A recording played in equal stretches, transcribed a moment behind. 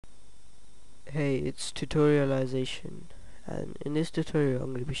Hey, it's tutorialization, and in this tutorial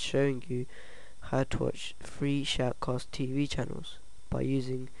I'm going to be showing you how to watch free Shoutcast TV channels by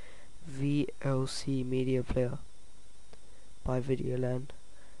using VLC Media Player by Videoland,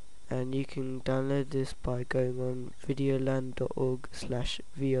 and you can download this by going on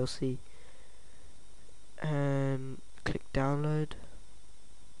videoland.org/VLC and click download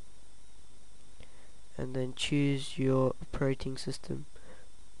and then choose your operating system.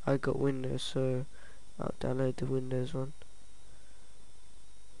 I got Windows, so I'll download the Windows one.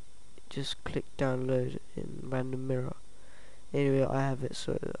 Just click download in random mirror. Anyway, I have it,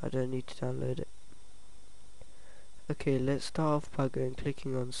 so I don't need to download it. Okay, let's start off by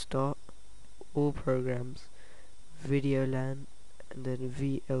clicking on Start, All Programs, Videoland, and then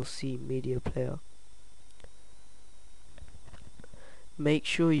VLC Media Player. Make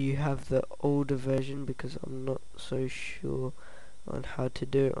sure you have the older version because I'm not so sure on how to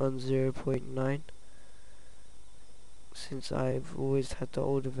do it on 0.9, since I've always had the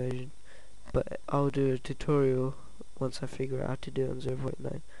older version, but I'll do a tutorial once I figure out how to do it on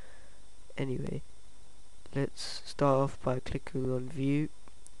 0.9. Anyway, let's start off by clicking on View,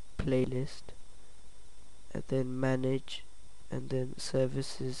 Playlist, and then Manage, and then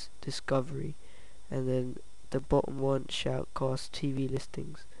Services Discovery, and then the bottom one, Shoutcast TV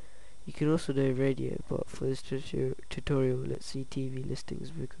listings. You can also do radio, but for this tutorial let's see TV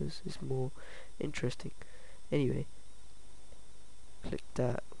listings because it's more interesting. Anyway, click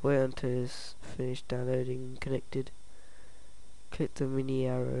that, wait until it's finished downloading and connected. Click the mini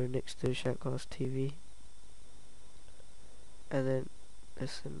arrow next to Shoutcast TV, and then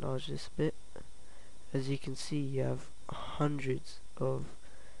let's enlarge this bit. As you can see, you have hundreds of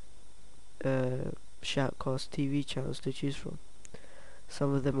Shoutcast TV channels to choose from.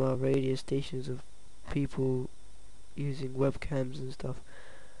 Some of them are radio stations of people using webcams and stuff,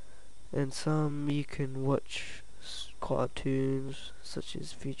 and some you can watch cartoons such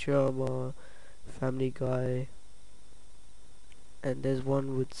as Futurama, Family Guy, and there's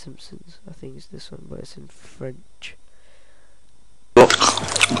one with Simpsons. I think it's this one, but it's in French.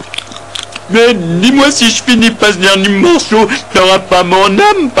 Mais dis-moi si je finis pas ce dernier morceau, t'auras pas mon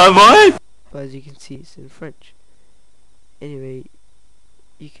âme, pas vrai? But as you can see, it's in French. Anyway,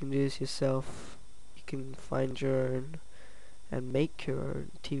 you can do this yourself. You can find your own and make your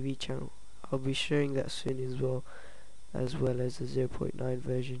own TV channel. I'll be showing that soon as well as the 0.9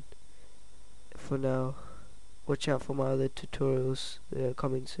 version. For now, watch out for my other tutorials. They're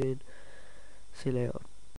coming soon. See you later.